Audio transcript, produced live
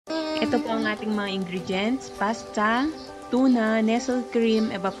Ito po ang ating mga ingredients: pasta, tuna, nestle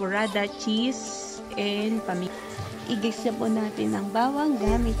cream, evaporada, cheese, and paminta. Igisa po natin ang bawang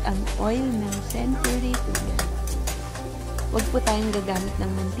gamit ang oil ng century tuna. Huwag po tayong gagamit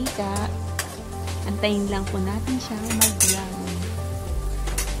ng mantika. Antayin lang po natin siyang mag-brown.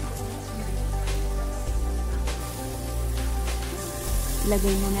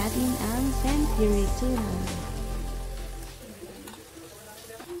 Lagay na natin ang century tuna.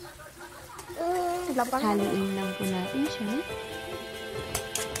 Haluin lang po natin siya.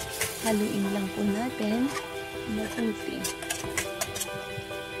 Haluin lang po natin mabuti.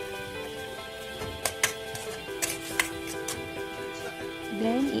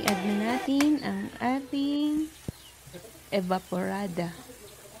 Then, i-add na natin ang ating evaporada.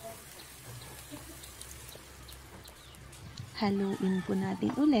 Haluin po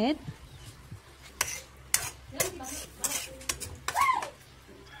natin ulit.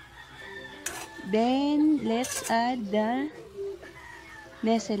 Then, let's add the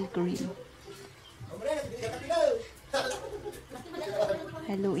nestle cream.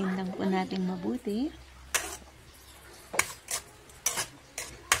 Haluin lang po natin mabuti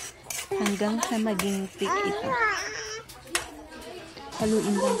hanggang sa maging thick ito.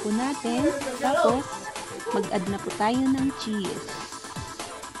 Haluin lang po natin, tapos mag-add na po tayo ng cheese.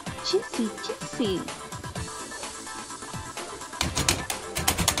 Cheesy!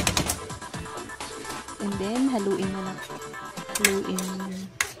 And then, haluin na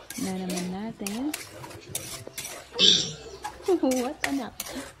naman natin. What's anak?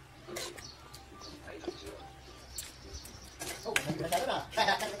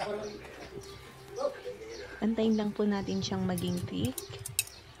 Antayin lang po natin siyang maging thick.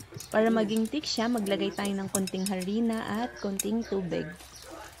 Para maging thick siya, maglagay tayo ng konting harina at konting tubig.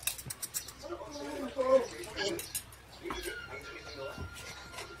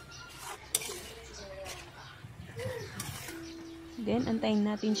 Then, antayin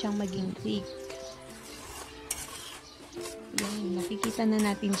natin siyang maging thick. Yan, nakikita na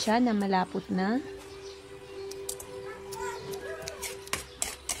natin siya na malapot na.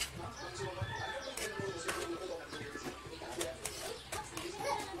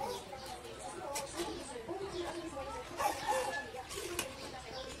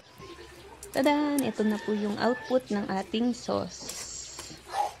 Tadaan! Ito na po yung output ng ating sauce.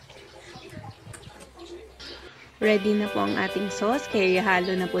 Ready na po ang ating sauce, kaya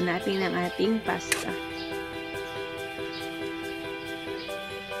ihalo na po natin ang ating pasta.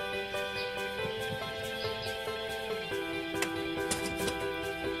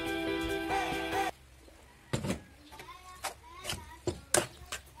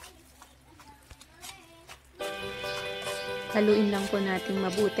 Haluin lang po natin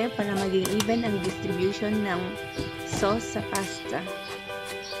mabuti para maging even ang distribution ng sauce sa pasta.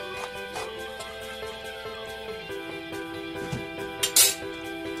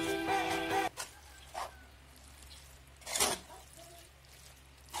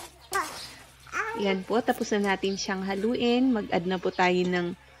 Yan po, tapos na natin siyang haluin. Mag-add na po tayo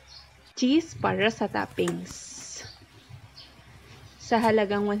ng cheese para sa toppings. Sa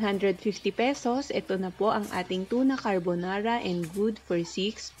halagang 150 pesos, ito na po ang ating tuna carbonara and good for 6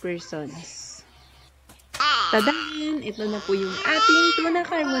 persons. Tadaan! Ito na po yung ating tuna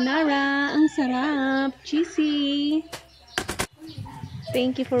carbonara. Ang sarap! Cheesy!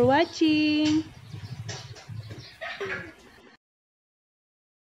 Thank you for watching!